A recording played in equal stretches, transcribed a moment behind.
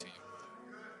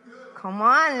Come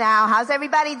on now. How's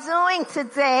everybody doing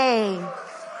today?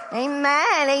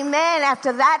 Amen. Amen.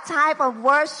 After that type of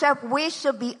worship, we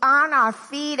should be on our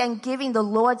feet and giving the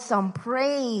Lord some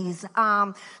praise.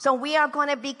 So we are going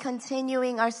to be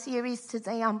continuing our series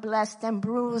today on Blessed and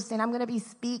Bruised, and I'm going to be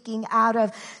speaking out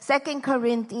of 2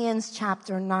 Corinthians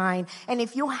chapter 9. And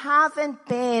if you haven't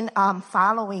been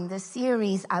following this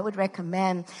series, I would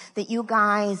recommend that you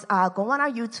guys go on our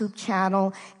YouTube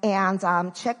channel and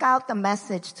check out the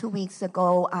message 2 weeks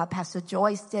ago. Pastor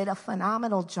Joyce did a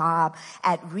phenomenal job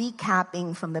at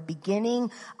recapping from the beginning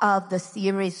of the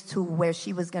series to where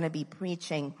she was going to be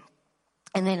preaching.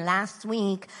 And then last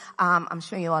week, I'm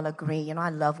sure you all agree, I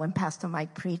love when Pastor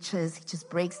Mike preaches. He just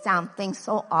breaks down things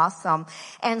so awesome.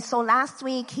 And so last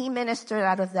week, he ministered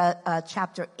out of the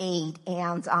chapter 8,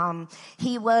 and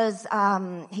he was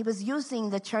using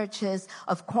the churches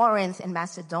of Corinth and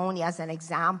Macedonia as an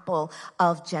example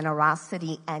of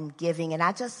generosity and giving. And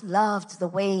I just loved the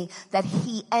way that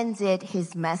he ended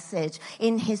his message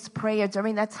in his prayer.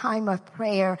 During that time of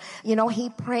prayer, he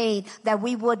prayed that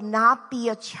we would not be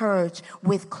a church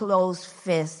with closed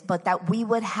fists, but that we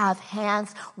would have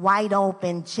hands wide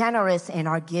open, generous in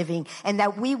our giving, and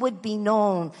that we would be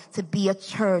known to be a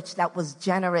church that was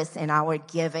generous in our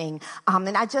giving.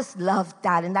 And I just loved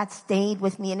that, and that stayed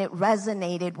with me, and it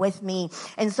resonated with me.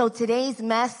 And so today's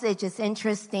message is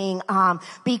interesting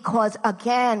because,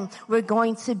 again, we're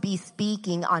going to be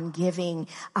speaking on giving.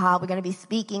 We're going to be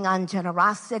speaking on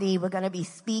generosity. We're going to be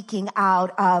speaking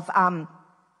out of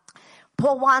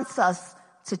Paul wants us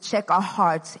to check our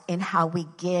hearts in how we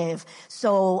give.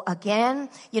 So again,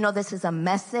 this is a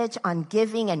message on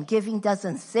giving, and giving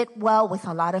doesn't sit well with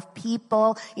a lot of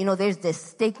people. There's this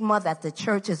stigma that the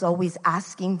church is always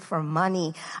asking for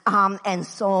money. And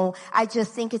so I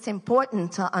just think it's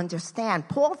important to understand.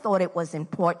 Paul thought it was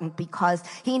important because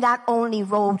he not only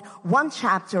wrote one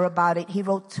chapter about it, he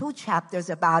wrote 2 chapters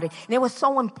about it. And it was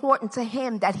so important to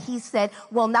him that he said,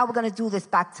 well, now we're going to do this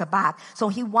back to back. So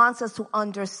he wants us to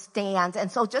understand.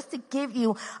 And so just to give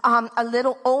you a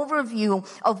little overview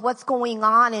of what's going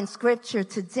on in Scripture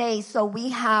today. So we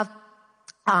have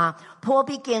Paul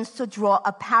begins to draw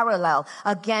a parallel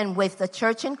again with the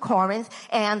church in Corinth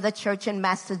and the church in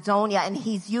Macedonia, and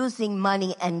he's using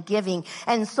money and giving.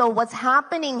 And so what's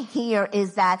happening here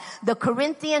is that the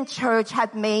Corinthian church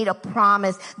had made a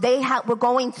promise. They were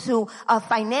going to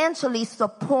financially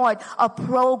support a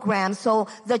program. So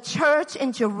the church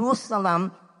in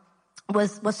Jerusalem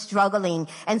was struggling.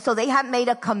 And so they had made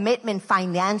a commitment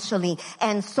financially.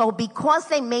 And so because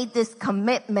they made this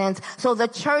commitment, so the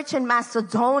church in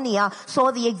Macedonia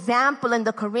saw the example in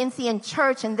the Corinthian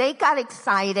church, and they got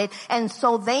excited. And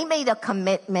so they made a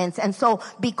commitment. And so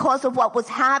because of what was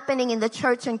happening in the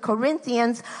church in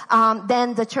Corinthians,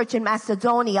 then the church in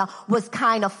Macedonia was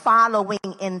kind of following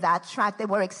in that track. They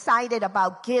were excited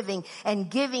about giving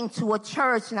and giving to a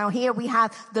church. Now here we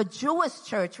have the Jewish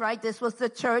church, right? This was the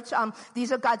church,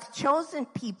 these are God's chosen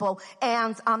people,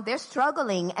 and they're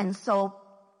struggling. And so,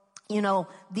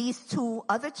 these 2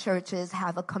 other churches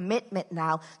have a commitment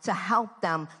now to help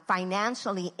them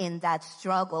financially in that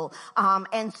struggle.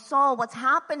 And so what's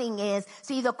happening is,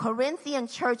 the Corinthian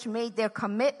church made their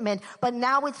commitment, but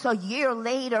now it's a year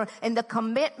later and the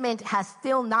commitment has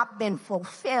still not been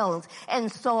fulfilled. And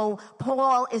so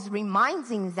Paul is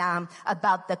reminding them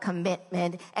about the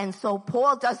commitment. And so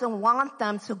Paul doesn't want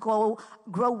them to grow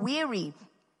weary.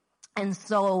 And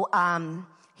so,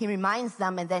 he reminds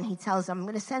them, and then he tells them, I'm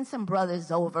going to send some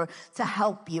brothers over to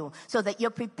help you so that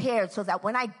you're prepared, so that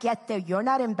when I get there, you're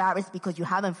not embarrassed because you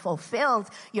haven't fulfilled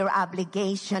your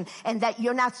obligation, and that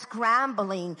you're not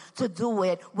scrambling to do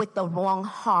it with the wrong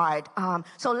heart.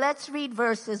 So let's read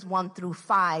verses 1 through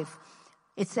 5.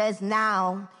 It says,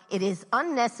 now it is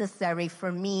unnecessary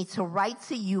for me to write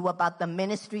to you about the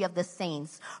ministry of the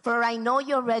saints, for I know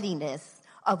your readiness,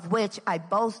 of which I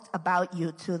boast about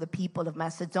you to the people of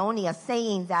Macedonia,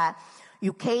 saying that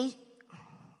Euchaia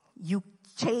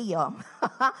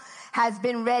has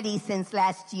been ready since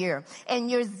last year,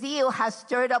 and your zeal has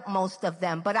stirred up most of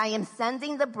them. But I am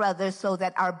sending the brothers so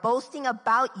that our boasting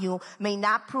about you may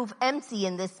not prove empty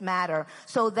in this matter,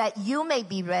 so that you may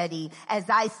be ready, as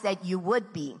I said you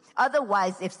would be.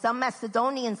 Otherwise, if some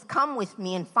Macedonians come with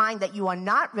me and find that you are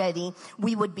not ready,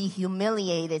 we would be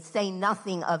humiliated, say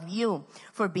nothing of you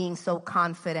for being so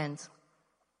confident.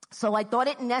 So I thought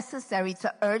it necessary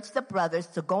to urge the brothers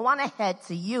to go on ahead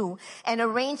to you and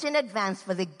arrange in advance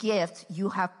for the gift you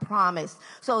have promised,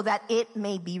 so that it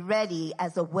may be ready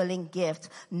as a willing gift,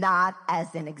 not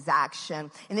as an exaction.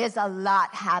 And there's a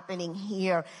lot happening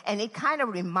here, and it kind of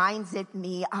reminds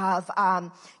me of,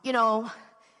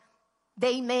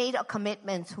 they made a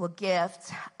commitment to a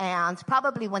gift, and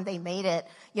probably when they made it,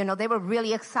 they were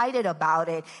really excited about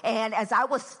it. And as I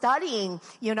was studying,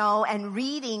 and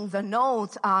reading the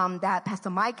notes that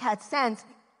Pastor Mike had sent,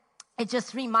 it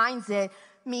just reminded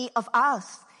me of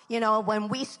us. When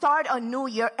we start a new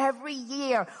year, every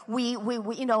year we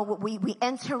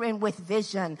enter in with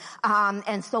vision.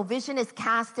 And so vision is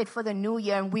casted for the new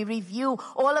year, and we review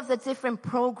all of the different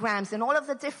programs and all of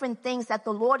the different things that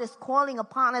the Lord is calling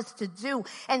upon us to do.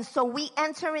 And so we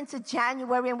enter into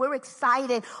January, and we're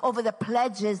excited over the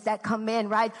pledges that come in,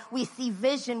 right? We see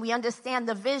vision, we understand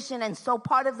the vision, and so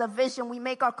part of the vision, we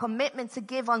make our commitment to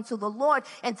give unto the Lord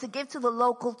and to give to the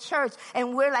local church.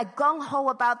 And we're like gung-ho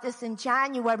about this in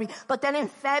January. But then in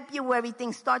February,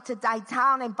 things start to die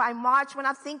down. And by March, we're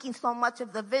not thinking so much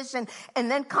of the vision. And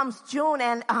then comes June,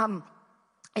 and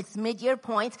it's mid-year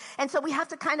point. And so we have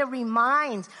to kind of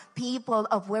remind people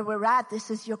of where we're at.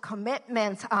 This is your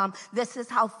commitment. This is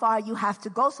how far you have to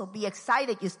go. So be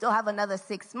excited. You still have another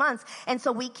 6 months. And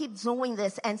so we keep doing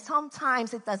this. And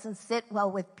sometimes it doesn't sit well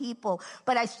with people.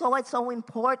 But I saw it so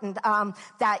important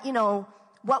that,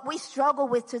 what we struggle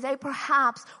with today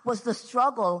perhaps was the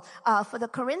struggle for the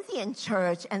Corinthian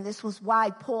church. And this was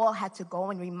why Paul had to go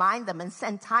and remind them and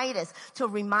send Titus to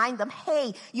remind them,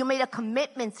 hey, you made a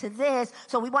commitment to this,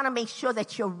 so we want to make sure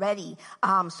that you're ready,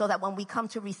 so that when we come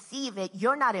to receive it,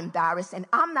 you're not embarrassed and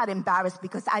I'm not embarrassed,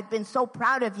 because I've been so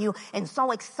proud of you and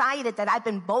so excited that I've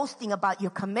been boasting about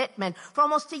your commitment for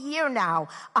almost a year now.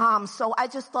 So I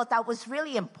just thought that was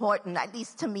really important, at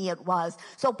least to me it was.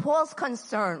 So Paul's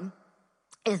concern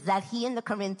is that he and the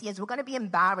Corinthians were going to be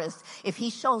embarrassed if he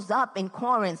shows up in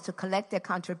Corinth to collect their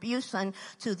contribution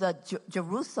to the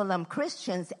Jerusalem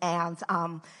Christians, and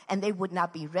they would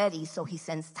not be ready. So he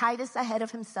sends Titus ahead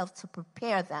of himself to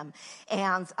prepare them.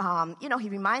 And, he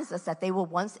reminds us that they were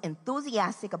once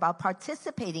enthusiastic about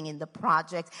participating in the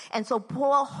project. And so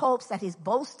Paul hopes that his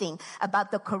boasting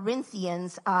about the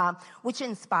Corinthians, which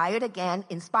inspired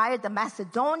the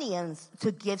Macedonians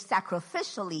to give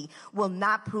sacrificially, will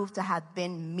not prove to have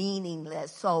been meaningless.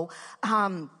 So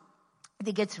I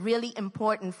think it's really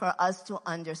important for us to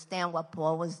understand what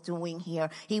Paul was doing here.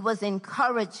 He was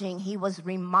encouraging, he was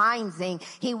reminding,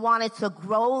 he wanted to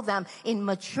grow them in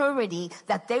maturity,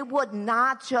 that they would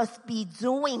not just be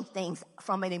doing things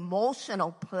from an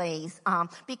emotional place,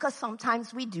 because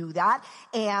sometimes we do that.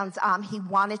 And he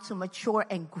wanted to mature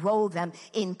and grow them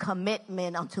in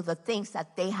commitment unto the things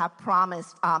that they have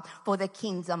promised for the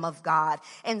kingdom of God.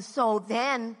 And so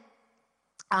then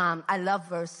I love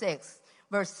verse 6.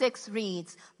 Verse 6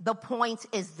 reads, the point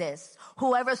is this: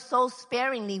 whoever sows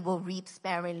sparingly will reap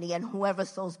sparingly, and whoever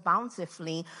sows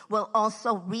bountifully will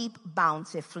also reap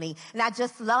bountifully. And I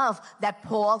just love that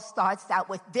Paul starts out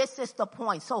with, this is the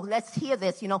point. So let's hear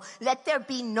this, let there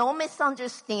be no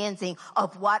misunderstanding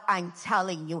of what I'm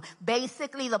telling you.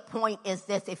 Basically, the point is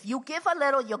this: if you give a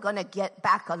little, you're going to get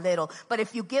back a little. But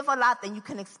if you give a lot, then you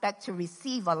can expect to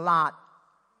receive a lot.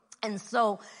 And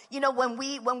so, when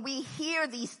we hear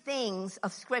these things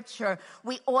of Scripture,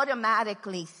 we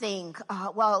automatically think,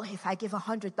 well, if I give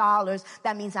 $100,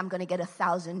 that means I'm going to get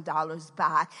 $1,000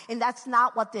 back. And that's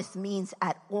not what this means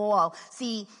at all.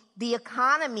 See, the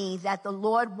economy that the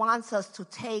Lord wants us to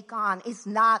take on is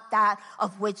not that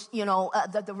of which,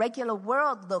 the regular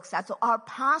world looks at. So our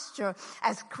posture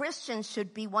as Christians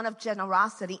should be one of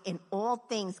generosity in all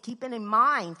things, keeping in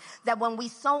mind that when we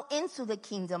sow into the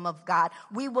kingdom of God,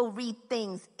 we will reap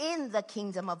things in the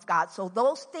kingdom of God. So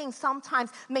those things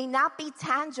sometimes may not be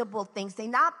tangible things. They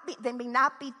may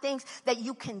not be things that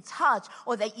you can touch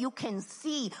or that you can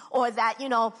see, or that,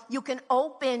 you can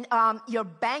open your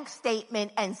bank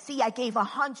statement and see, I gave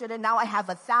 100 and now I have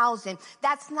 1,000.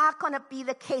 That's not going to be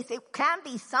the case. It can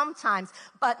be sometimes,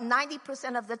 but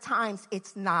 90% of the times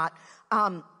it's not.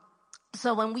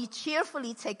 So when we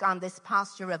cheerfully take on this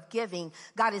posture of giving,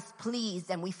 God is pleased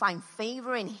and we find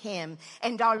favor in Him,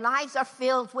 and our lives are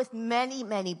filled with many,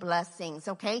 many blessings,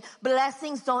 okay?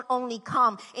 Blessings don't only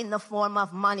come in the form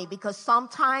of money, because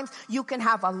sometimes you can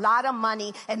have a lot of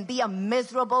money and be a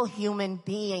miserable human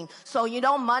being. So,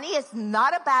 money is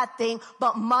not a bad thing,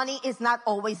 but money is not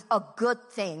always a good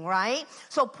thing, right?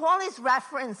 So Paul is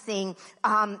referencing,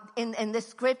 in this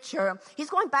scripture, he's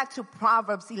going back to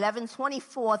Proverbs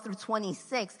 11:24 through 26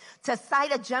 to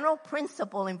cite a general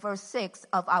principle in verse 6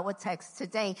 of our text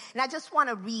today. And I just want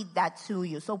to read that to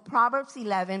you. So Proverbs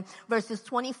 11 verses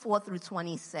 24 through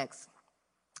 26.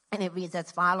 And it reads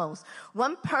as follows: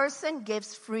 one person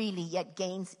gives freely, yet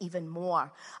gains even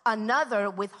more.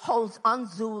 Another withholds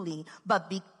unduly,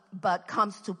 but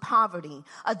comes to poverty.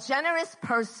 A generous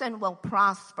person will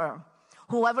prosper.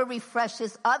 Whoever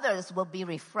refreshes others will be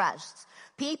refreshed.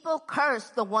 People curse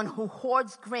the one who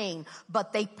hoards grain,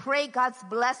 but they pray God's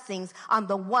blessings on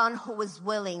the one who is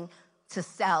willing to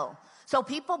sell. So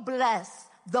people bless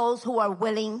those who are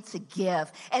willing to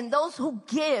give. And those who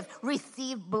give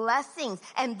receive blessings.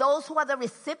 And those who are the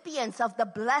recipients of the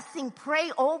blessing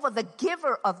pray over the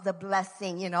giver of the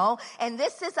blessing, you know. And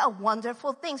this is a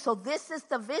wonderful thing. So this is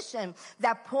the vision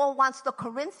that Paul wants the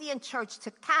Corinthian church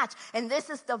to catch. And this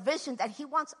is the vision that he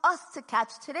wants us to catch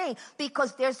today.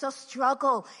 Because there's a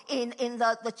struggle in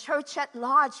the church at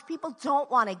large. People don't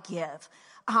want to give.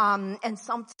 And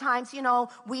sometimes, you know,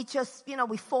 we just, you know,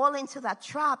 we fall into that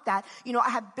trap that, you know, I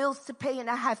have bills to pay and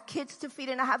I have kids to feed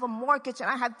and I have a mortgage and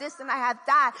I have this and I have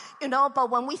that, you know, but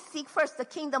when we seek first the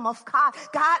kingdom of God,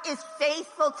 God is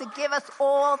faithful to give us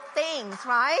all things,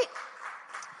 right?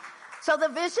 So the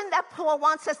vision that Paul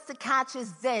wants us to catch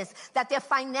is this, that their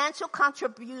financial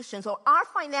contributions or our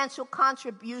financial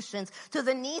contributions to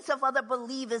the needs of other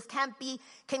believers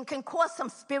can cause some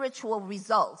spiritual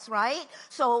results, right?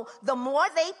 So the more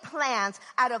they plant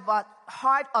out of a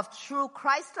heart of true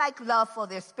Christ-like love for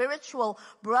their spiritual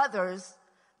brothers,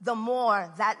 the more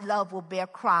that love will bear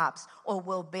crops or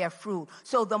will bear fruit.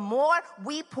 So the more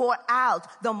we pour out,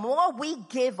 the more we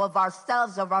give of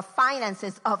ourselves, of our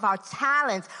finances, of our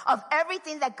talents, of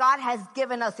everything that God has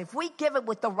given us. If we give it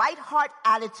with the right heart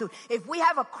attitude, if we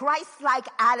have a Christ-like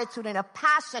attitude and a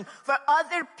passion for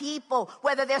other people,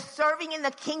 whether they're serving in the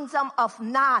kingdom of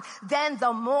not, then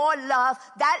the more love,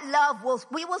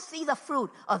 we will see the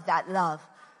fruit of that love.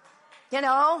 You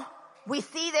know? We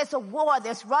see there's a war.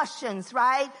 There's Russians,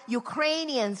 right?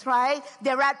 Ukrainians, right?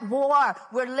 They're at war.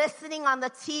 We're listening on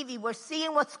the TV. We're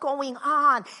seeing what's going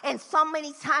on. And so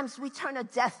many times we turn a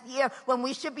deaf ear when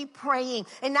we should be praying.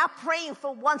 And not praying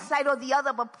for one side or the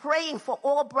other, but praying for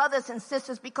all brothers and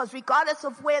sisters. Because regardless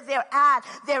of where they're at,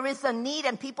 there is a need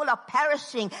and people are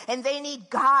perishing and they need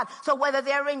God. So whether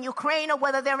they're in Ukraine or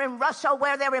whether they're in Russia or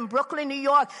whether they're in Brooklyn, New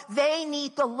York, they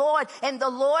need the Lord. And the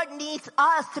Lord needs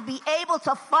us to be able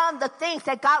to fund the things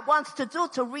that God wants to do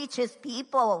to reach his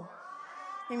people.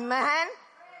 Amen.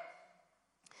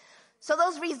 So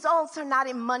those results are not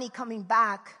in money coming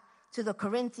back to the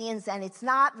Corinthians, and it's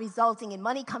not resulting in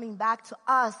money coming back to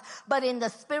us, but in the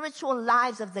spiritual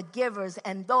lives of the givers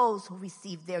and those who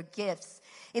receive their gifts.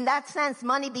 In that sense,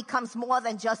 money becomes more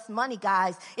than just money,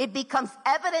 guys. It becomes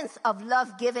evidence of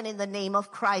love given in the name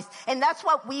of Christ. And that's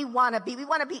what we want to be. We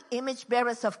want to be image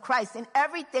bearers of Christ in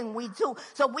everything we do.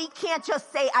 So we can't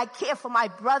just say, I care for my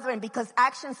brethren, because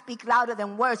actions speak louder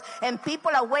than words. And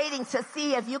people are waiting to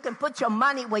see if you can put your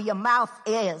money where your mouth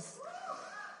is.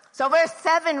 So verse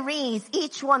 7 reads,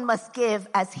 each one must give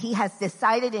as he has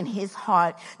decided in his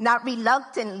heart, not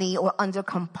reluctantly or under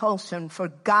compulsion, for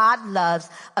God loves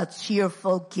a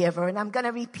cheerful giver. And I'm going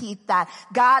to repeat that.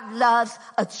 God loves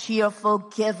a cheerful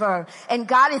giver. And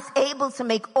God is able to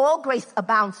make all grace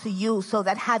abound to you, so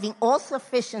that having all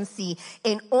sufficiency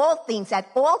in all things at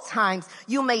all times,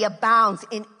 you may abound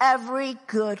in every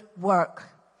good work.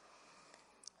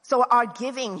 So our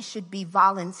giving should be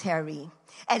voluntary.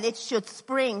 And it should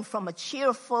spring from a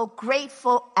cheerful,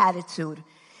 grateful attitude.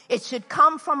 It should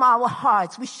come from our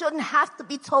hearts. We shouldn't have to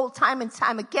be told time and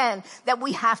time again that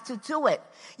we have to do it.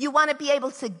 You want to be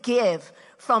able to give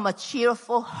from a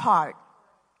cheerful heart.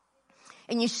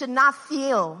 And you should not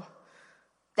feel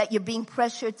that you're being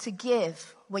pressured to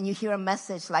give when you hear a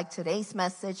message like today's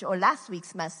message or last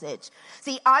week's message.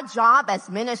 See, our job as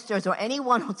ministers or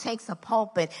anyone who takes a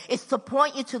pulpit is to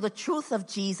point you to the truth of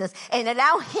Jesus and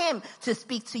allow him to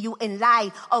speak to you in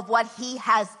light of what he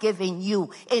has given you,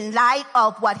 in light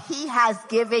of what he has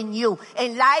given you,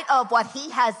 in light of what he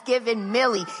has given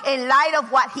Millie, in light of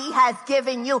what he has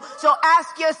given you. So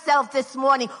ask yourself this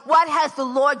morning, what has the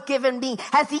Lord given me?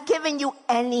 Has he given you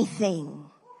anything?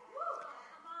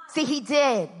 See, he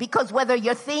did, because whether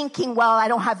you're thinking, well, I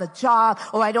don't have a job,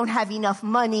 or I don't have enough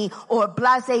money, or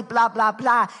blase, blah, blah,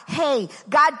 blah. Hey,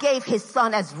 God gave his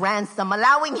son as ransom,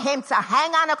 allowing him to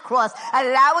hang on a cross,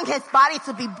 allowing his body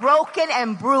to be broken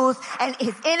and bruised, and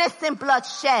his innocent blood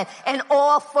shed, and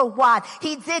all for what?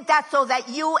 He did that so that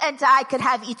you and I could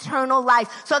have eternal life,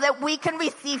 so that we can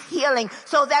receive healing,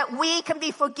 so that we can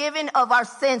be forgiven of our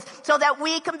sins, so that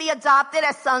we can be adopted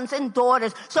as sons and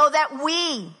daughters, so that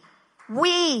we,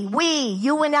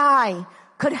 you and I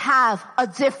could have a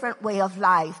different way of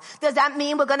life. Does that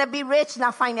mean we're going to be rich?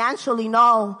 Not financially,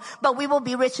 no. But we will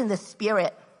be rich in the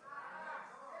spirit.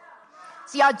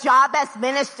 See, our job as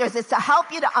ministers is to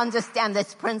help you to understand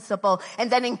this principle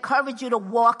and then encourage you to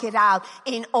walk it out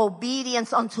in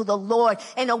obedience unto the Lord.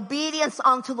 And obedience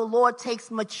unto the Lord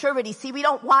takes maturity. See, we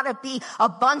don't want to be a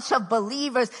bunch of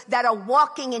believers that are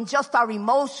walking in just our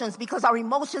emotions, because our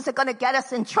emotions are going to get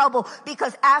us in trouble.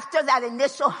 Because after that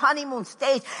initial honeymoon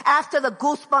stage, after the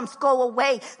goosebumps go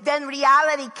away, then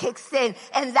reality kicks in,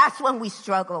 and that's when we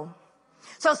struggle.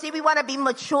 So see, we want to be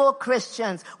mature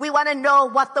Christians. We want to know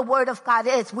what the Word of God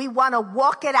is. We want to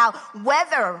walk it out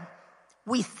whether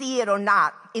we see it or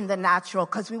not in the natural,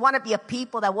 because we want to be a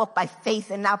people that walk by faith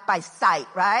and not by sight,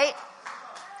 right?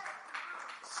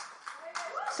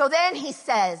 So then he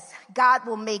says, God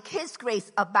will make his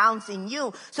grace abound in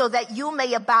you so that you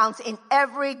may abound in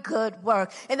every good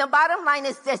work. And the bottom line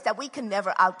is this, that we can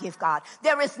never outgive God.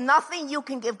 There is nothing you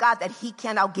can give God that he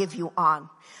can outgive you on.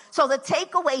 So the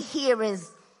takeaway here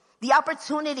is the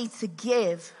opportunity to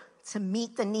give, to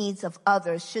meet the needs of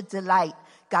others, should delight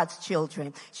God's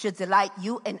children, should delight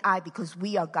you and I, because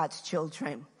we are God's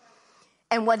children.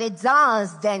 And when it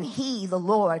does, then he, the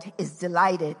Lord, is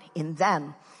delighted in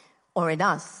them, or in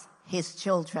us, his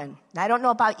children. Now, I don't know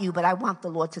about you, but I want the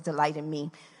Lord to delight in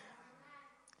me.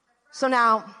 So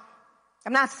now,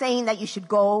 I'm not saying that you should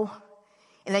go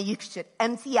and that you should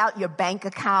empty out your bank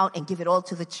account and give it all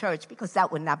to the church, because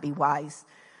that would not be wise.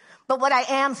 But what I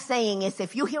am saying is,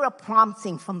 if you hear a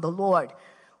prompting from the Lord,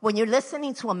 when you're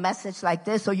listening to a message like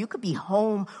this, or you could be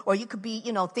home, or you could be,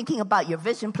 thinking about your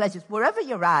vision pledges, wherever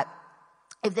you're at,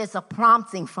 if there's a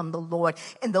prompting from the Lord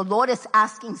and the Lord is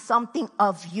asking something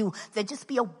of you, then just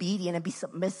be obedient and be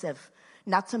submissive,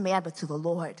 not to man, but to the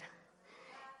Lord.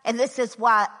 And this is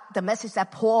what the message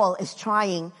that Paul is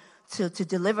trying to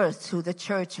deliver to the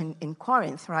church in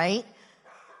Corinth, right?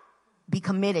 Be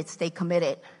committed, stay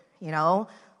committed,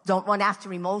 Don't run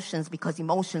after emotions, because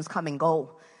emotions come and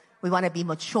go. We want to be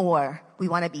mature. We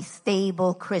want to be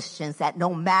stable Christians that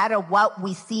no matter what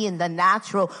we see in the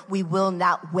natural, we will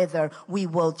not wither. We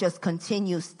will just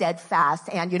continue steadfast.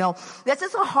 And, this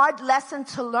is a hard lesson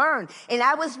to learn. And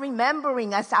I was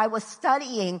remembering as I was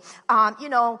studying,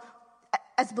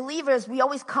 as believers, we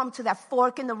always come to that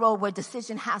fork in the road where a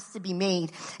decision has to be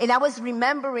made. And I was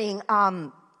remembering,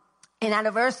 an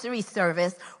anniversary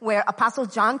service where Apostle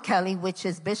John Kelly, which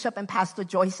is Bishop and Pastor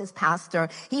Joyce's pastor,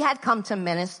 he had come to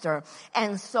minister.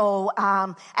 And so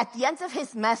at the end of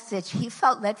his message, he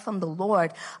felt led from the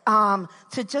Lord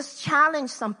to just challenge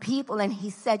some people. And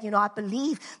he said, I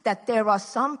believe that there are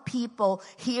some people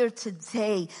here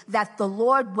today that the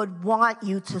Lord would want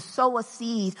you to sow a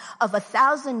seed of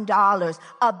 $1,000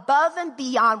 above and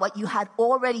beyond what you had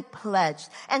already pledged.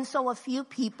 And so a few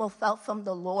people felt from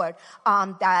the Lord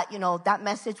that, that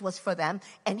message was for them.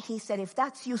 And he said, if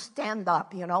that's you, stand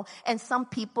up, And some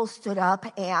people stood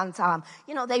up and,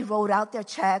 they wrote out their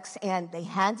checks and they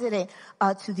handed it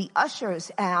to the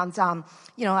ushers. And,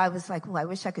 I was like, I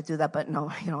wish I could do that, but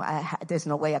no, there's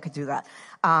no way I could do that.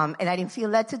 And I didn't feel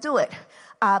led to do it.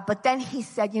 But then he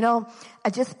said, I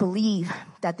just believe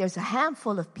that there's a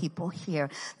handful of people here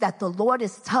that the Lord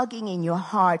is tugging in your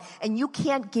heart, and you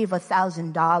can't give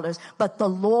 $1,000, but the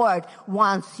Lord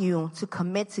wants you to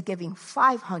commit to giving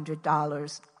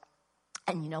 $500.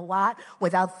 And you know what?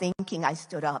 Without thinking, I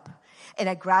stood up. And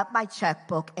I grabbed my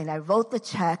checkbook and I wrote the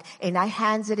check and I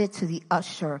handed it to the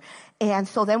usher. And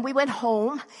so then we went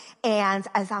home, and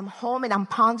as I'm home and I'm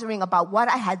pondering about what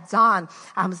I had done,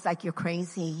 I was like, you're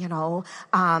crazy,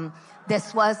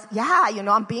 this was,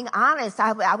 I'm being honest.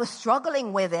 I was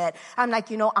struggling with it. I'm like,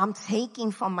 I'm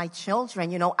taking from my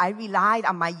children. I relied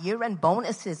on my year-end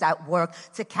bonuses at work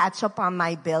to catch up on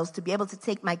my bills, to be able to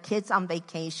take my kids on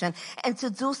vacation and to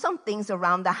do some things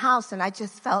around the house. And I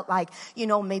just felt like,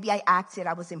 maybe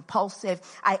I was impulsive.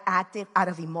 I acted out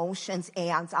of emotions,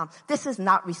 and this is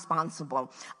not responsible.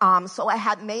 So I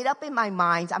had made up in my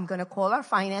mind, I'm going to call our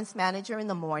finance manager in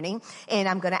the morning and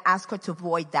I'm going to ask her to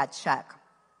void that check.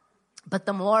 But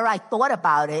the more I thought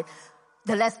about it,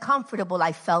 the less comfortable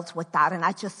I felt with that. And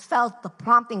I just felt the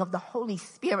prompting of the Holy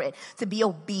Spirit to be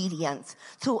obedient,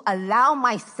 to allow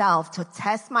myself to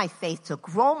test my faith, to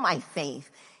grow my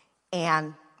faith.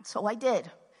 And so I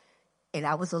did. And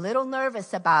I was a little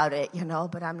nervous about it,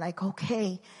 but I'm like,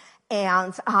 okay.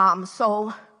 And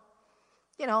so,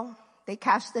 they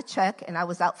cashed the check and I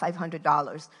was out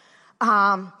 $500.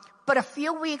 But a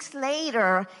few weeks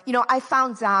later, I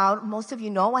found out, most of you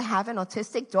know, I have an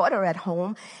autistic daughter at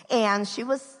home, and she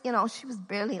was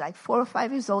barely like 4 or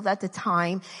 5 years old at the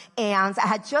time. And I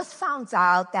had just found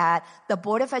out that the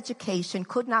Board of Education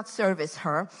could not service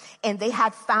her, and they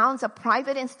had found a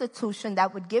private institution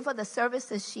that would give her the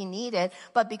services she needed,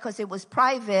 but because it was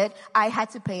private, I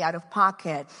had to pay out of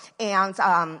pocket. And,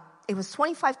 it was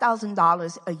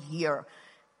 $25,000 a year.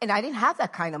 And I didn't have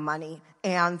that kind of money.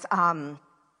 And,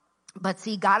 but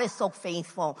see, God is so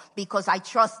faithful because I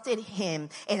trusted him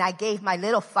and I gave my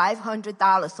little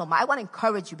 $500. So I want to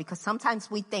encourage you because sometimes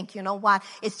we think, you know what,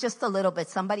 it's just a little bit.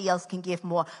 Somebody else can give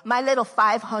more. My little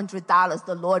 $500,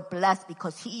 the Lord blessed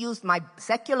because he used my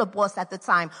secular boss at the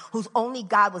time, whose only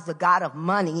God was the God of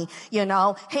money. You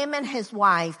know, him and his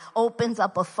wife opens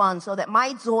up a fund so that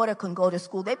my daughter can go to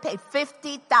school. They paid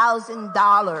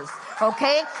 $50,000,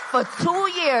 okay, for 2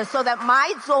 years so that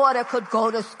my daughter could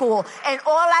go to school. And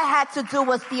all I had to do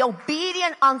was be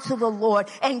obedient unto the Lord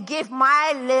and give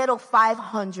my little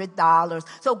 $500.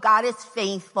 So God is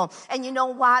faithful. And you know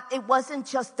what? It wasn't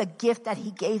just the gift that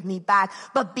he gave me back,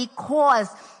 but because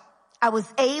I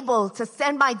was able to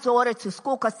send my daughter to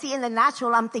school. Cause see, in the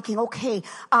natural, I'm thinking, okay,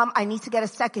 I need to get a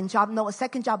second job. No, a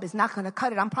second job is not going to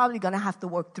cut it. I'm probably going to have to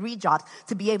work 3 jobs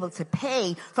to be able to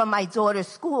pay for my daughter's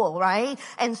school, right?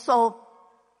 And so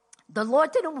the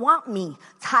Lord didn't want me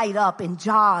tied up in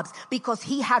jobs because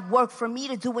he had work for me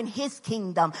to do in his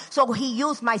kingdom. So he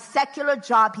used my secular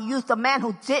job. He used a man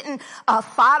who didn't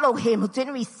follow him, who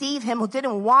didn't receive him, who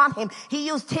didn't want him. He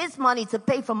used his money to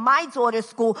pay for my daughter's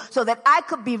school so that I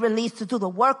could be released to do the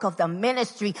work of the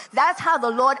ministry. That's how the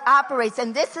Lord operates.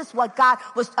 And this is what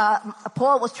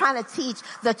Paul was trying to teach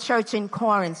the church in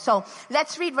Corinth. So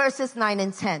let's read verses 9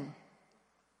 and 10.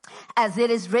 As it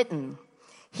is written,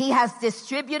 he has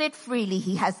distributed freely.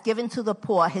 He has given to the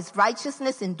poor. His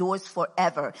righteousness endures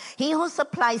forever. He who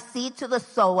supplies seed to the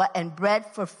sower and bread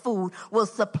for food will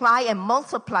supply and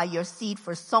multiply your seed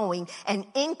for sowing and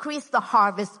increase the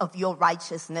harvest of your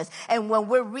righteousness. And when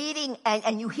we're reading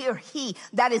and you hear he,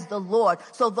 that is the Lord.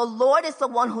 So the Lord is the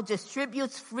one who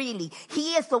distributes freely.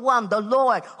 He is the one, the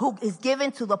Lord, who is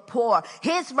given to the poor.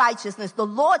 His righteousness, the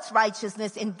Lord's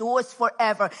righteousness endures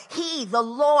forever. He, the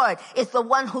Lord, is the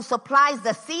one who supplies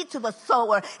the seed to the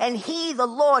sower, and he, the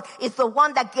Lord, is the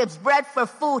one that gives bread for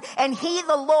food, and he,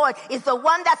 the Lord, is the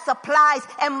one that supplies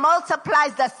and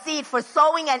multiplies the seed for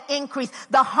sowing and increase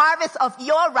the harvest of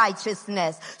your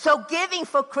righteousness. So giving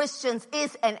for Christians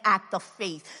is an act of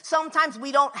faith. Sometimes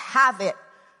we don't have it,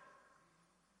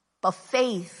 but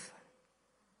faith,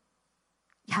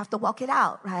 you have to walk it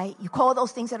out, right? You call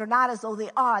those things that are not as though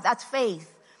they are. That's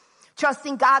faith.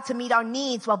 Trusting God to meet our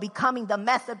needs while becoming the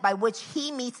method by which he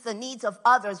meets the needs of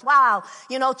others. Wow.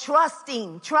 You know,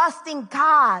 trusting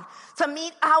God to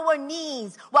meet our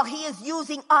needs while he is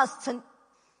using us to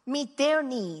meet their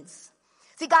needs.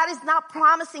 See, God is not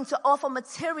promising to offer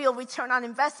material return on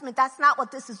investment. That's not what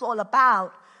this is all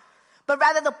about. But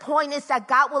rather the point is that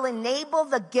God will enable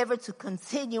the giver to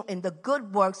continue in the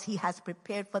good works he has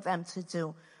prepared for them to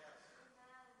do.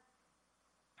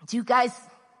 Do you guys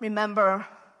remember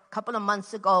a couple of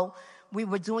months ago, we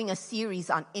were doing a series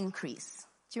on increase.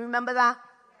 Do you remember that?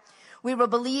 We were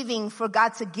believing for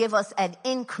God to give us an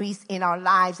increase in our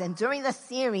lives. And during the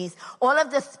series, all of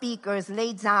the speakers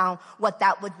laid down what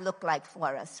that would look like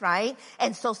for us, right?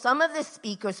 And so some of the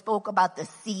speakers spoke about the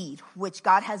seed, which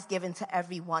God has given to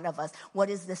every one of us. What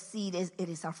is the seed? It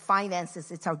is our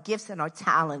finances. It's our gifts and our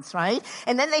talents, right?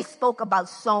 And then they spoke about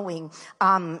sowing.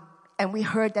 And we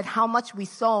heard that how much we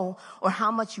sow or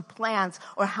how much you plant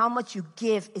or how much you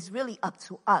give is really up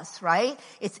to us, right?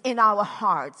 It's in our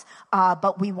hearts.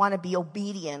 But we want to be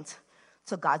obedient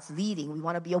to God's leading. We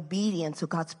want to be obedient to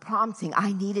God's prompting.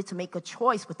 I needed to make a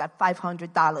choice with that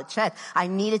 $500 check. I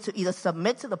needed to either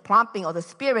submit to the prompting of the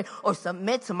Spirit or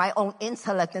submit to my own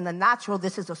intellect in the natural.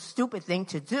 This is a stupid thing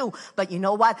to do. But you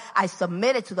know what? I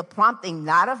submitted to the prompting,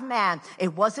 not of man.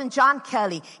 It wasn't John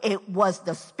Kelly. It was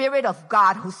the Spirit of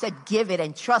God who said, give it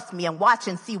and trust me and watch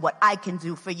and see what I can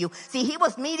do for you. See, he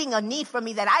was meeting a need for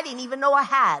me that I didn't even know I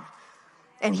had.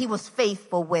 And he was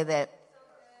faithful with it.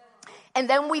 And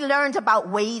then we learned about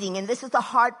waiting, and this is the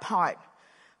hard part.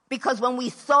 Because when we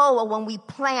sow or when we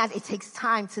plant, it takes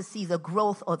time to see the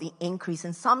growth or the increase.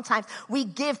 And sometimes we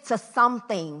give to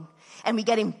something and we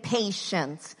get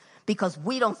impatient because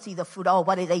we don't see the fruit. Oh,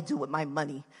 what did they do with my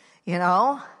money? You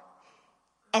know?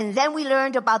 And then we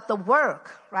learned about the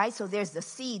work, right? So there's the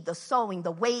seed, the sowing,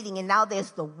 the waiting, and now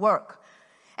there's the work.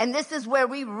 And this is where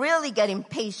we really get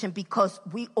impatient because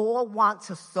we all want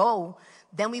to sow.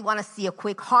 Then we want to see a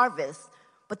quick harvest.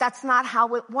 But that's not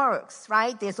how it works,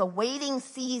 right? There's a waiting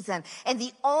season. And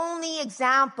the only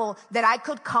example that I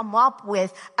could come up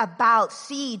with about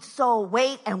seed, sow,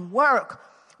 wait, and work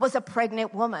was a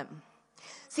pregnant woman.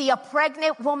 See, a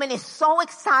pregnant woman is so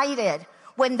excited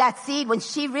when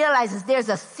she realizes there's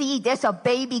a seed, there's a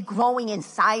baby growing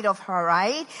inside of her,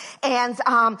 right?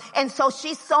 And so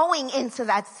she's sowing into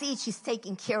that seed. She's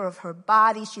taking care of her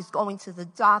body. She's going to the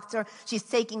doctor. She's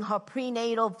taking her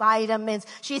prenatal vitamins.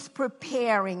 She's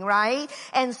preparing, right?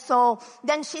 And so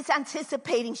then she's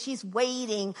anticipating, she's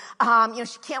waiting.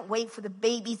 She can't wait for the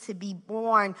baby to be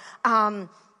born.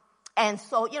 And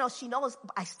so, she knows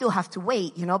I still have to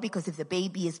wait, because if the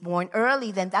baby is born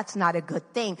early, then that's not a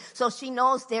good thing. So she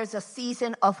knows there's a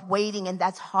season of waiting, and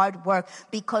that's hard work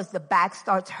because the back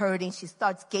starts hurting. She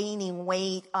starts gaining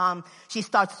weight. She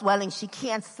starts swelling. She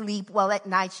can't sleep well at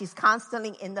night. She's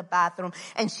constantly in the bathroom,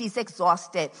 and she's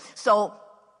exhausted. So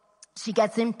she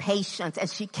gets impatient and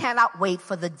she cannot wait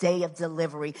for the day of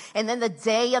delivery. And then the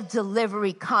day of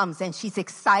delivery comes and she's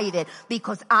excited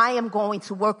because I am going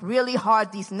to work really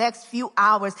hard these next few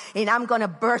hours and I'm going to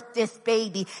birth this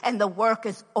baby and the work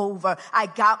is over. I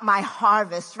got my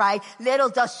harvest, right? Little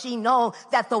does she know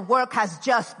that the work has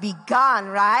just begun,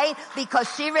 right?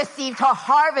 Because she received her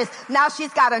harvest. Now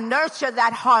she's got to nurture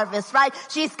that harvest, right?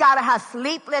 She's got to have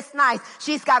sleepless nights.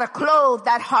 She's got to clothe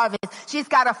that harvest. She's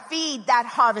got to feed that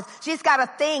harvest. She's got to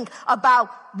think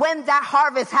about when that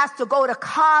harvest has to go to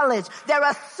college. There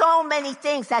are so many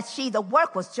things that the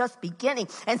work was just beginning.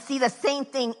 And see, the same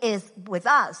thing is with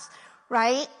us,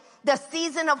 right? The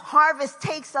season of harvest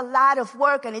takes a lot of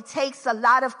work and it takes a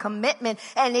lot of commitment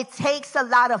and it takes a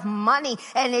lot of money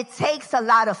and it takes a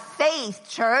lot of faith,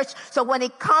 church. So when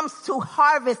it comes to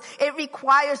harvest, it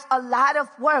requires a lot of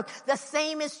work. The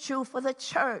same is true for the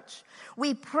church.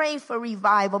 We pray for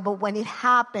revival, but when it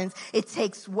happens, it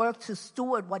takes work to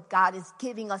steward what God is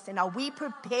giving us. And are we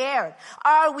prepared?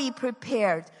 Are we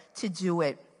prepared to do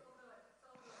it?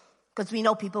 Because we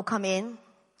know people come in.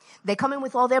 They come in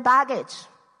with all their baggage.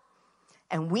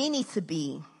 And we need to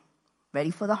be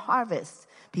ready for the harvest.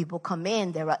 People come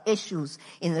in. There are issues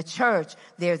in the church.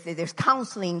 There's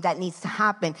counseling that needs to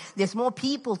happen. There's more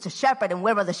people to shepherd. And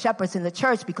where are the shepherds in the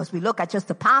church? Because we look at just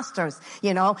the pastors,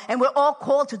 and we're all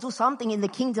called to do something in the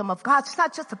kingdom of God. It's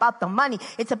not just about the money.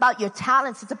 It's about your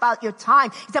talents. It's about your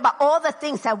time. It's about all the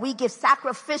things that we give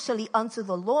sacrificially unto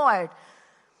the Lord.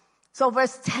 So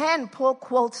verse 10, Paul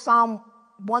quotes Psalm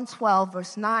 112,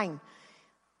 verse 9.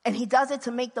 And he does it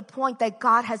to make the point that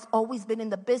God has always been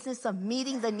in the business of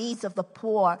meeting the needs of the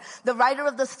poor. The writer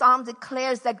of the psalm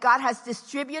declares that God has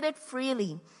distributed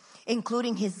freely,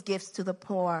 including his gifts to the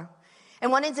poor.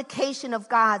 And one indication of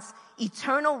God's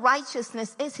eternal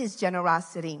righteousness is his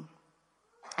generosity.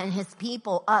 And his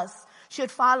people, us,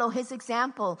 should follow his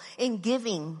example in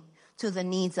giving to the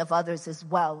needs of others as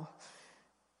well.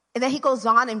 And then he goes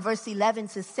on in verse 11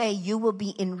 to say, you will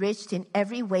be enriched in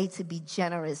every way to be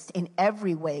generous in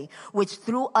every way, which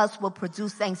through us will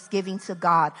produce thanksgiving to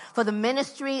God. For the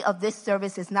ministry of this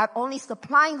service is not only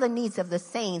supplying the needs of the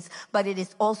saints, but it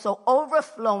is also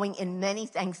overflowing in many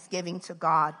thanksgiving to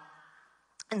God.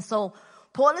 And so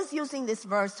Paul is using this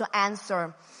verse to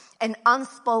answer an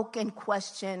unspoken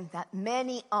question that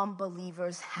many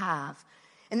unbelievers have.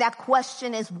 And that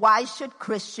question is, why should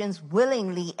Christians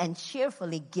willingly and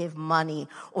cheerfully give money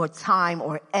or time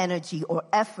or energy or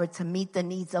effort to meet the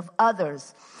needs of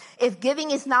others? If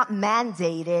giving is not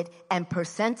mandated and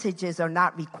percentages are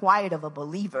not required of a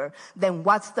believer, then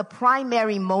what's the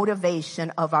primary motivation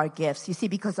of our gifts? You see,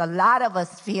 because a lot of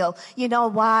us feel, you know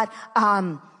what,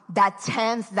 that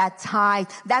tenth, that tithe,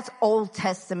 that's Old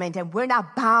Testament. And we're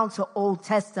not bound to Old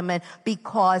Testament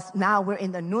because now we're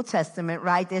in the New Testament,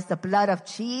 right? There's the blood of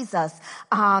Jesus.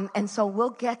 And so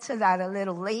we'll get to that a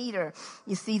little later.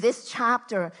 You see, this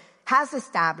chapter has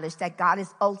established that God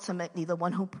is ultimately the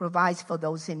one who provides for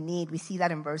those in need. We see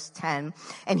that in verse 10.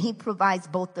 And he provides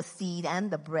both the seed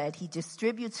and the bread. He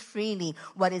distributes freely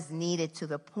what is needed to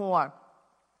the poor.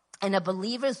 And a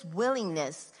believer's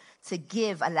willingness to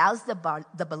give allows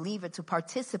the believer to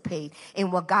participate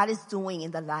in what God is doing in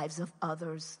the lives of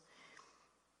others.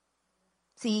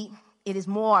 See, it is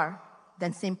more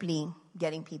than simply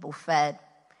getting people fed.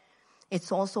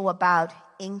 It's also about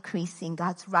increasing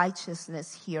God's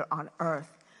righteousness here on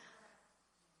earth.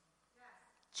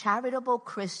 Charitable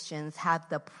Christians have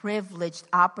the privileged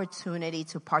opportunity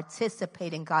to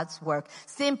participate in God's work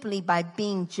simply by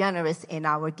being generous in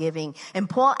our giving. And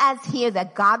Paul adds here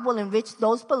that God will enrich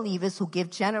those believers who give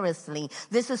generously.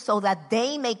 This is so that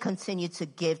they may continue to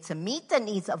give to meet the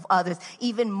needs of others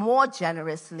even more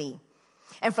generously.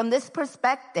 And from this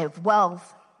perspective,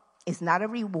 wealth is not a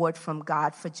reward from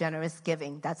God for generous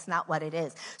giving. That's not what it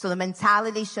is. So the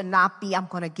mentality should not be, I'm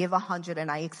going to give 100 and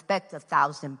I expect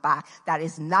 1,000 back. That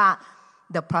is not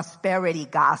the prosperity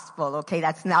gospel, okay?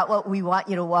 That's not what we want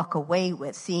you to walk away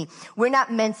with. See, we're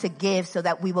not meant to give so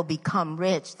that we will become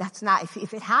rich. That's not,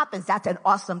 if it happens, that's an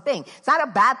awesome thing. It's not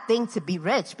a bad thing to be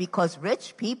rich, because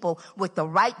rich people with the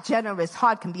right generous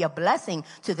heart can be a blessing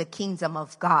to the kingdom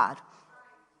of God.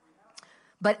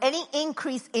 But any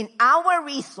increase in our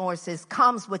resources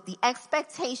comes with the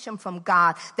expectation from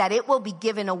God that it will be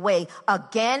given away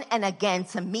again and again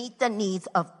to meet the needs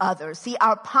of others. See,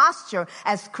 our posture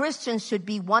as Christians should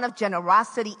be one of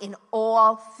generosity in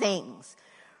all things.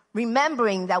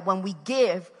 Remembering that when we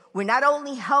give, we're not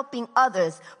only helping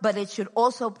others, but it should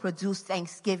also produce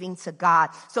thanksgiving to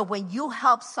God. So when you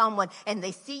help someone and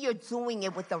they see you're doing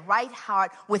it with the right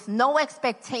heart, with no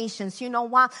expectations, you know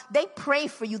what? They pray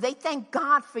for you. They thank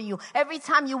God for you. Every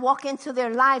time you walk into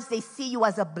their lives, they see you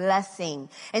as a blessing.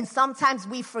 And sometimes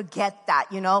we forget that,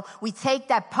 you know. We take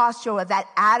that posture or that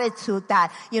attitude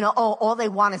that, you know, oh, all they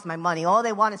want is my money. All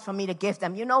they want is for me to give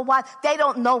them. You know what? They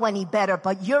don't know any better,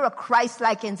 but you're a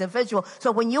Christ-like individual.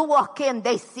 So when you walk in,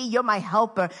 they see you're my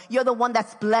helper. You're the one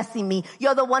that's blessing me.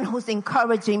 You're the one who's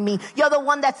encouraging me. You're the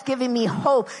one that's giving me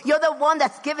hope. You're the one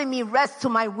that's giving me rest to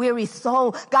my weary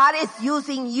soul. God is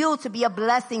using you to be a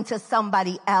blessing to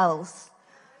somebody else.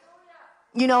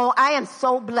 You know, I am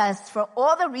so blessed for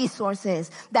all the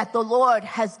resources that the Lord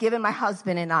has given my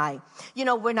husband and I. You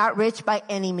know, we're not rich by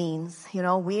any means. You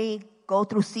know, we go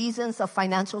through seasons of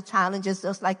financial challenges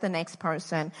just like the next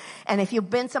person. And if you've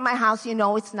been to my house, you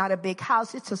know it's not a big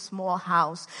house, it's a small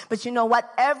house. But you know what?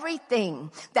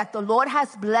 Everything that the Lord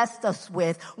has blessed us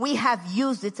with, we have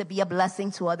used it to be a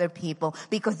blessing to other people,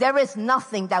 because there is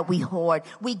nothing that we hoard.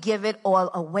 We give it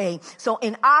all away. So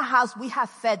in our house, we have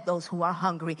fed those who are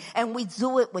hungry, and we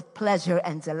do it with pleasure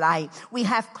and delight. We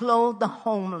have clothed the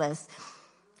homeless.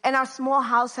 And our small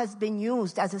house has been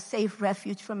used as a safe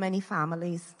refuge for many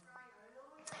families.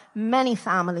 Many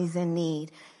families in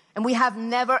need. And we have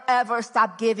never ever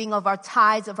stopped giving of our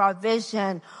tithes, of our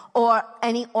vision, or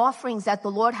any offerings that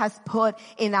the Lord has put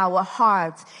in our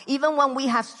hearts. Even when we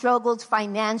have struggled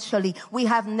financially, we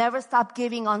have never stopped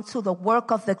giving unto the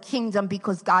work of the kingdom,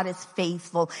 because God is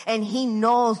faithful and He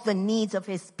knows the needs of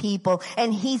His people,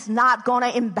 and He's not going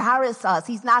to embarrass us.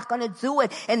 He's not going to do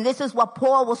it. And this is what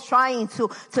Paul was trying to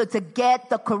get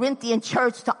the Corinthian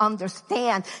church to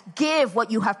understand. Give what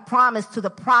you have promised to the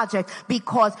project,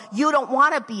 because you don't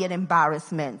want to be an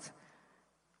embarrassment.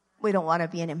 We don't want to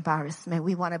be an embarrassment.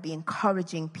 We want to be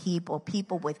encouraging people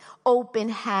with open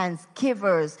hands,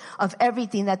 givers of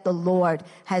everything that the Lord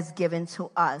has given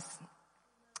to us.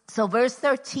 So verse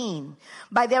 13,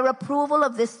 by their approval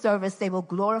of this service, they will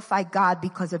glorify God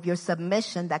because of your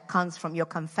submission that comes from your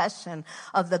confession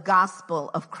of the gospel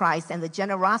of Christ and the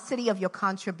generosity of your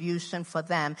contribution for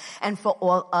them and for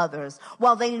all others,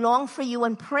 while they long for you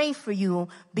and pray for you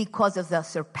because of the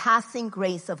surpassing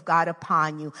grace of God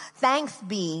upon you. Thanks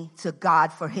be to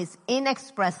God for His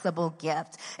inexpressible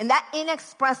gift. And that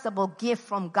inexpressible gift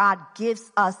from God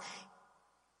gives us,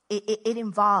 it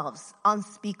involves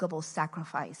unspeakable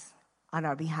sacrifice on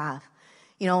our behalf.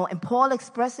 You know, and Paul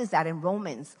expresses that in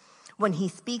Romans when he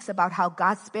speaks about how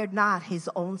God spared not His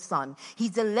own Son. He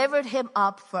delivered Him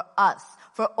up for us,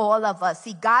 for all of us.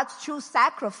 See, God's true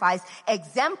sacrifice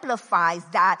exemplifies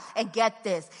that. And get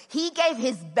this, He gave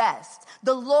His best.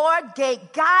 God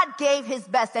gave His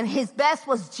best, and His best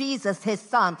was Jesus, His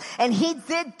Son. And He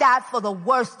did that for the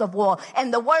worst of all.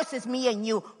 And the worst is me and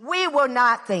you. We were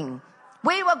nothing.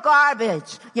 We were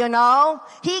garbage, you know.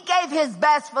 He gave His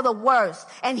best for the worst.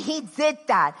 And He did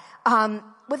that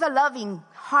with a loving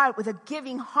heart, with a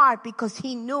giving heart, because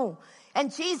He knew.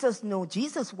 And Jesus knew.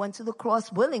 Jesus went to the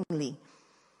cross willingly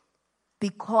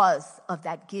because of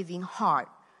that giving heart.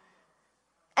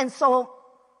 And so,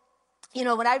 you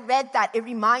know, when I read that, it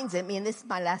reminded me, and this is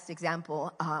my last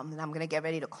example, and I'm going to get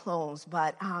ready to close.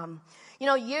 But, you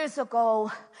know, years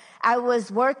ago, I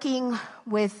was working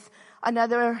with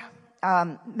another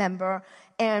member,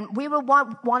 and we were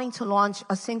wanting to launch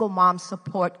a single mom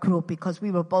support group because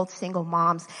we were both single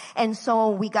moms. And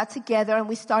so we got together and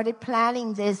we started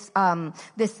planning this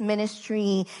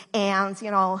ministry. And, you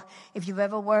know, if you've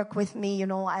ever worked with me, you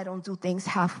know, I don't do things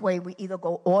halfway. We either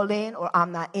go all in or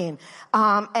I'm not in.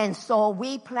 And so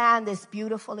we planned this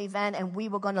beautiful event, and we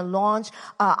were going to launch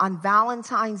on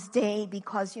Valentine's Day,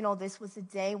 because, you know, this was a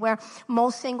day where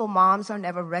most single moms are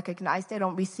never recognized. They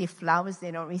don't receive flowers.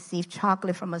 They don't receive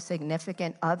chocolate from a significant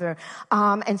significant other.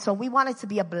 And so we wanted to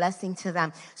be a blessing to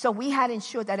them. So we had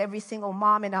ensured that every single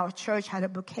mom in our church had a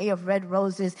bouquet of red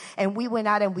roses, and we went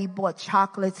out and we bought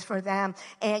chocolates for them.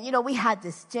 And, we had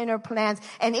this dinner plans,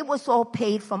 and it was all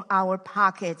paid from our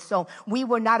pockets. So we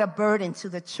were not a burden to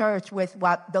the church with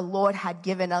what the Lord had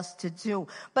given us to do.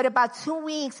 But about 2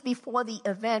 weeks before the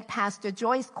event, Pastor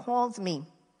Joyce calls me.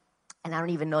 And I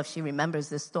don't even know if she remembers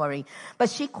this story.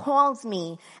 But she calls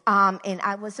me, and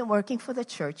I wasn't working for the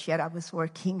church yet. I was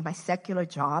working my secular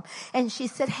job. And she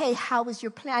said, hey, how is your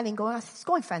planning going? I said, it's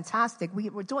going fantastic.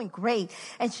 We're doing great.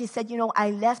 And she said, I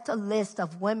left a list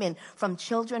of women from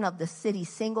Children of the City,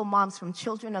 single moms from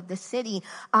Children of the City,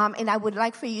 and I would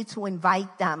like for you to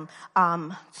invite them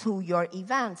to your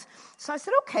event. So I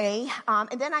said, okay.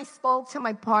 And then I spoke to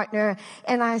my partner,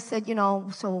 and I said,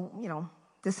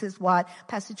 this is what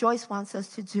Pastor Joyce wants us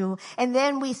to do. And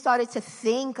then we started to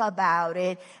think about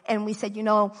it, and we said,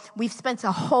 we've spent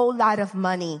a whole lot of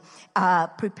money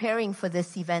preparing for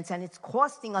this event, and it's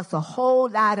costing us a whole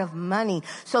lot of money.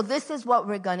 So this is what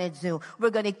we're going to do. We're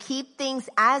going to keep things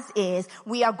as is.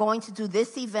 We are going to do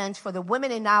this event for the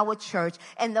women in our church,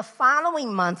 and the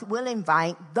following month we'll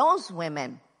invite those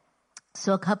women.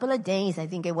 So a couple of days, I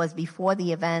think it was before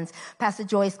the event, Pastor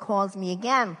Joyce calls me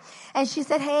again. And she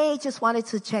said, hey, just wanted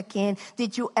to check in.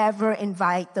 Did you ever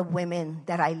invite the women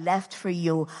that I left for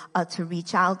you to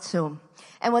reach out to?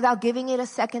 And without giving it a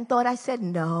second thought, I said,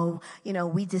 no.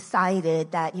 We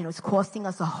decided that, it's costing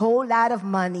us a whole lot of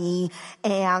money,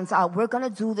 and we're going to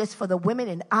do this for the women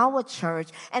in our church.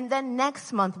 And then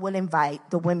next month, we'll invite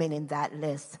the women in that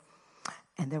list.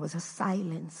 And there was a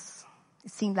silence.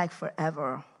 It seemed like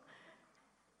forever.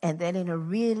 And then in a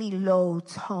really low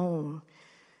tone,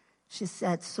 she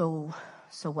said, so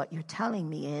what you're telling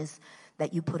me is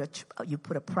that you put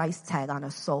a price tag on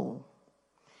a soul.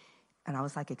 And I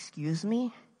was like, excuse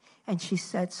me? And she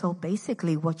said, so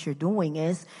basically what you're doing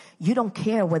is you don't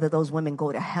care whether those women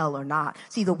go to hell or not.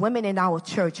 See, the women in our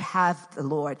church have the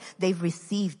Lord. They've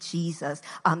received Jesus.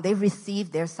 They've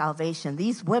received their salvation.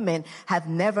 These women have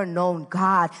never known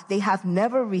God. They have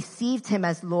never received him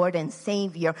as Lord and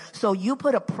Savior. So you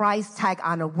put a price tag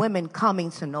on a woman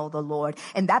coming to know the Lord.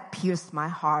 And that pierced my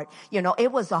heart.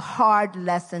 It was a hard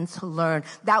lesson to learn.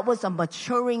 That was a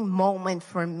maturing moment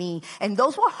for me. And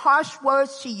those were harsh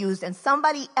words she used. And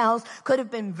somebody else could have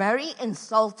been very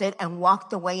insulted and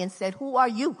walked away and said, who are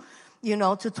you,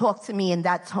 to talk to me in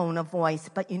that tone of voice.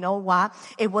 But you know what?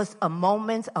 It was a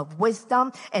moment of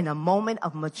wisdom and a moment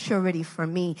of maturity for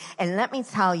me. And let me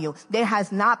tell you, there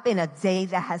has not been a day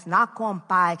that has not gone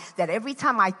by that every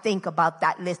time I think about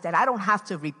that list, that I don't have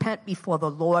to repent before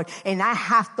the Lord, and I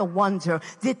have to wonder,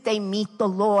 did they meet the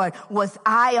Lord? Was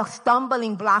I a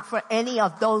stumbling block for any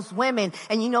of those women?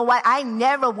 And you know what? I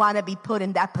never want to be put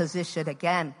in that position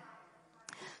again.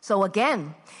 So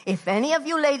again, if any of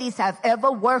you ladies have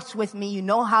ever worked with me, you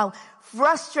know how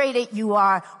frustrated you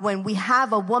are when we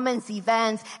have a women's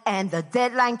event and the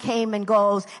deadline came and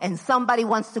goes and somebody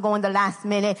wants to go in the last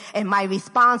minute. And my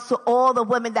response to all the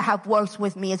women that have worked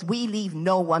with me is, we leave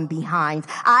no one behind.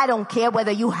 I don't care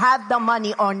whether you have the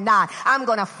money or not. I'm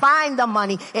going to find the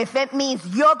money. If it means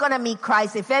you're going to meet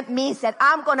Christ, if it means that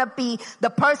I'm going to be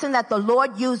the person that the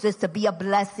Lord uses to be a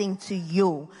blessing to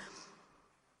you.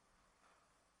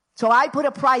 So I put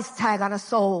a price tag on a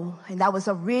soul, and that was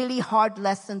a really hard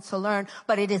lesson to learn,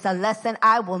 but it is a lesson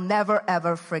I will never,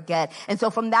 ever forget. And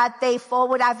so from that day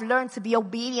forward, I've learned to be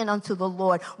obedient unto the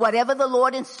Lord. Whatever the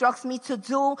Lord instructs me to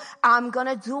do, I'm going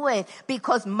to do it,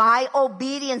 because my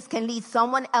obedience can lead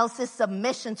someone else's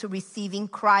submission to receiving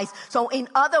Christ. So in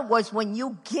other words, when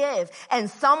you give and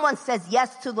someone says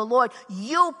yes to the Lord,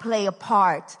 you play a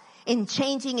part in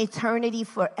changing eternity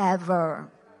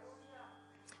forever.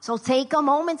 So take a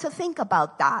moment to think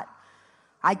about that.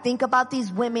 I think about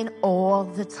these women all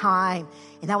the time.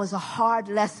 And that was a hard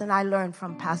lesson I learned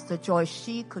from Pastor Joyce.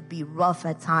 She could be rough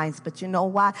at times, but you know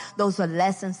what? Those are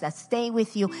lessons that stay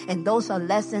with you, and those are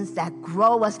lessons that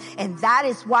grow us. And that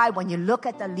is why when you look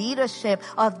at the leadership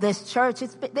of this church,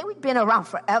 they've been around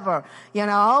forever,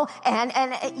 and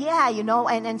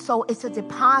so it's a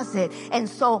deposit. And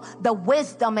so the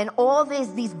wisdom and all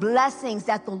these blessings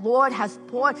that the Lord has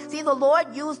poured. See, the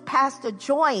Lord used Pastor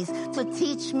Joyce to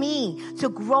teach me, to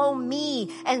grow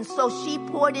me. And so she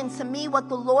poured into me what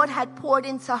the Lord had poured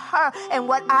into her, and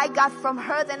what I got from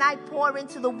her, then I pour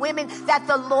into the women that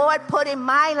the Lord put in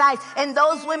my life. And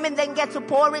those women then get to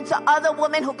pour into other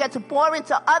women who get to pour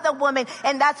into other women.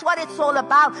 And that's what it's all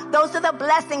about. Those are the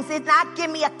blessings. It's not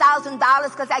give me $1,000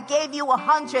 because I gave you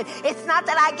 100. It's not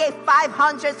that I gave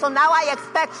 500, so now I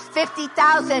expect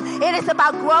 50,000. It is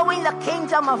about growing the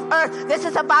kingdom of earth. This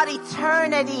is about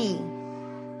eternity.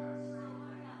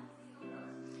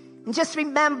 And just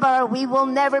remember, we will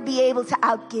never be able to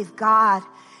outgive God.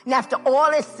 And after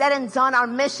all is said and done, our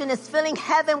mission is filling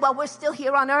heaven while we're still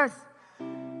here on earth.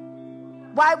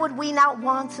 Why would we not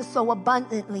want to sow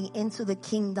abundantly into the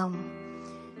kingdom?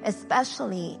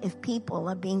 Especially if people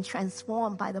are being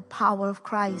transformed by the power of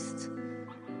Christ.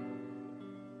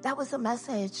 That was a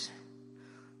message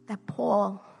that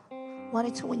Paul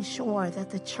wanted to ensure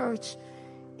that the church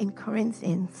in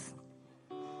Corinthians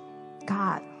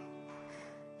got.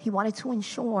 He wanted to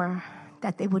ensure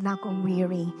that they would not go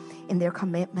weary in their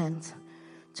commitment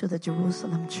to the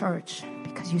Jerusalem church.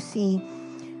 Because you see,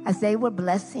 as they were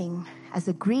blessing, as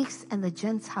the Greeks and the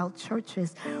Gentile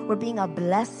churches were being a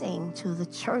blessing to the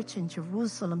church in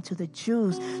Jerusalem, to the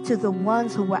Jews, to the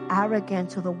ones who were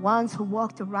arrogant, to the ones who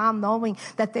walked around knowing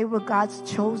that they were God's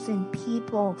chosen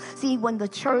people. See, when the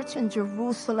church in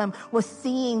Jerusalem was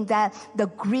seeing that the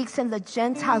Greeks and the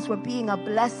Gentiles were being a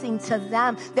blessing to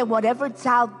them, then whatever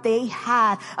doubt they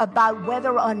had about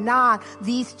whether or not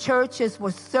these churches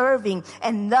were serving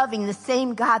and loving the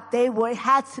same God they were,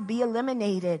 had to be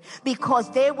eliminated,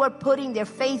 because they were putting their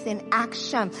faith in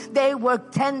action. They were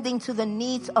tending to the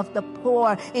needs of the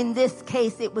poor. In this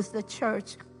case, it was the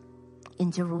church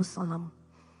in Jerusalem.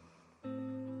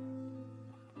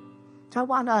 So I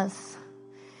want us,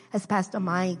 as Pastor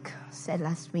Mike said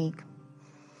last week, I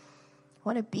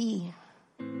want to be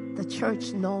the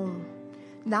church known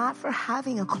not for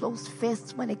having a closed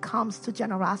fist when it comes to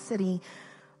generosity,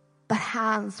 but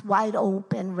hands wide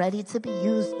open, ready to be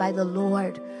used by the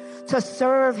Lord to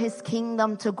serve His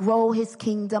kingdom, to grow His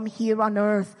kingdom here on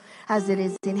earth as it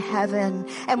is in heaven.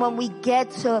 And when we get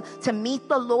to meet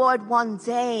the Lord one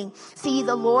day, see,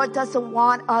 the Lord doesn't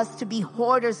want us to be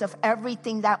hoarders of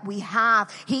everything that we have.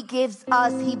 He gives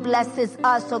us, He blesses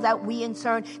us so that we in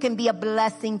turn can be a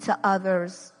blessing to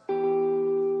others.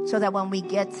 So that when we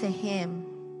get to Him,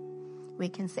 we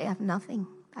can say, I have nothing.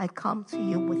 I come to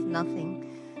you with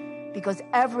nothing. Because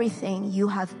everything you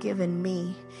have given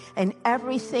me and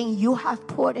everything you have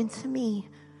poured into me,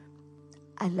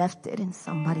 I left it in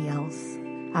somebody else.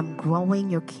 I'm growing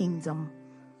your kingdom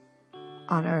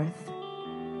on earth.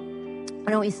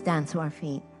 Why don't we stand to our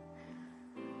feet?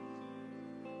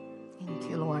 Thank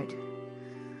you, Lord.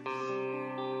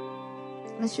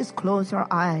 Let's just close our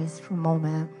eyes for a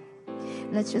moment.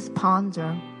 Let's just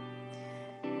ponder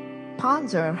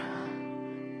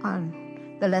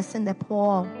on the lesson that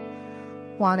Paul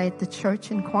wanted the church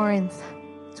in Corinth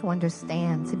to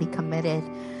understand, to be committed,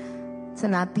 to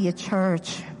not be a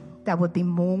church that would be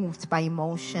moved by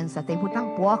emotions, that they would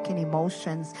not walk in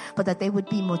emotions, but that they would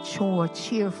be mature,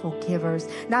 cheerful givers,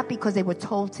 not because they were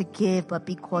told to give, but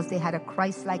because they had a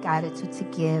Christ-like attitude to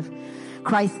give.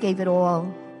 Christ gave it all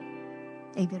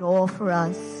for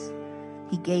us.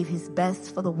 He gave His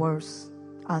best for the worst,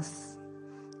 us.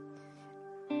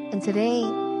 And today,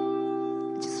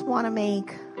 I just want to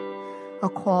make a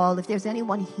call. If there's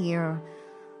anyone here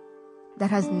that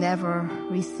has never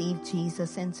received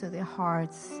Jesus into their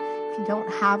hearts, if you don't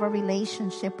have a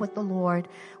relationship with the Lord,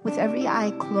 with every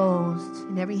eye closed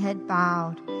and every head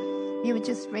bowed, you would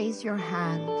just raise your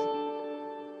hand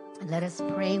and let us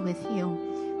pray with you.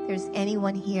 If there's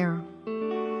anyone here,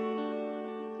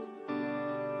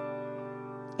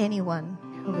 anyone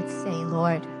who would say,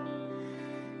 Lord.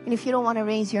 And if you don't want to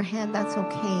raise your hand, that's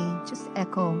okay. Just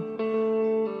echo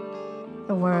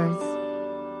the words.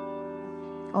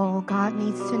 All God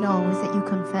needs to know is that you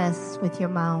confess with your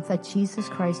mouth that Jesus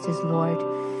Christ is Lord,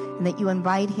 and that you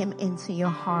invite Him into your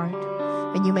heart.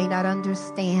 And you may not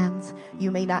understand,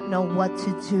 you may not know what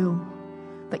to do,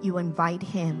 but you invite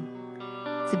Him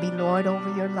to be Lord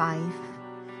over your life,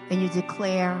 and you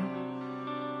declare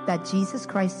that Jesus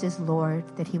Christ is Lord,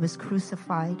 that He was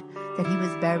crucified, that He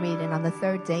was buried, and on the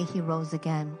third day He rose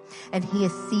again, and He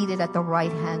is seated at the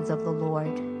right hand of the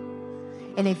Lord.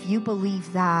 And if you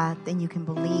believe that, then you can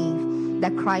believe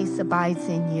that Christ abides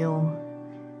in you.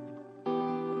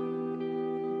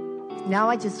 Now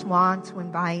I just want to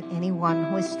invite anyone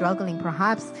who is struggling.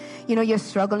 Perhaps, you're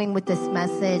struggling with this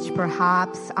message.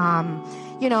 Perhaps,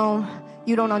 you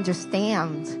don't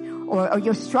understand, or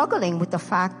you're struggling with the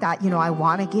fact that, I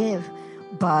want to give,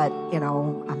 but,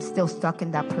 I'm still stuck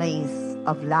in that place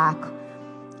of lack.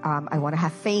 I want to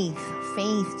have faith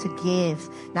to give,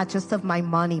 not just of my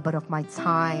money, but of my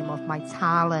time, of my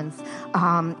talents.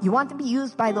 You want to be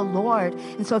used by the Lord.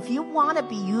 And so if you want to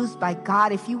be used by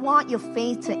God, if you want your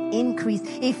faith to increase,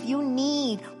 if you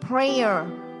need prayer,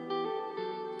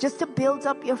 just to build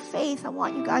up your faith, I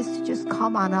want you guys to just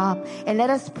come on up and let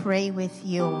us pray with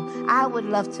you. I would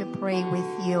love to pray with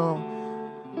you.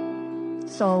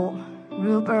 So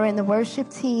Ruber and the worship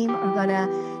team are going to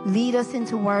lead us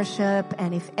into worship.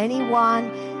 And if anyone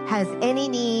has any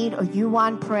need or you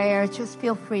want prayer, just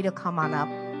feel free to come on up.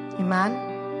 Amen.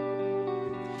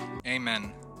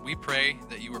 Amen. We pray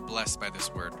that you were blessed by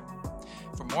this word.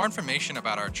 For more information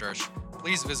about our church,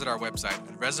 please visit our website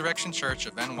at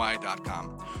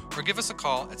resurrectionchurchofny.com or give us a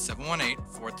call at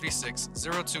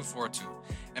 718-436-0242.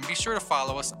 And be sure to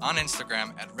follow us on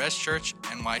Instagram at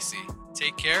ResChurchNYC.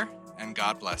 Take care and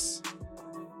God bless.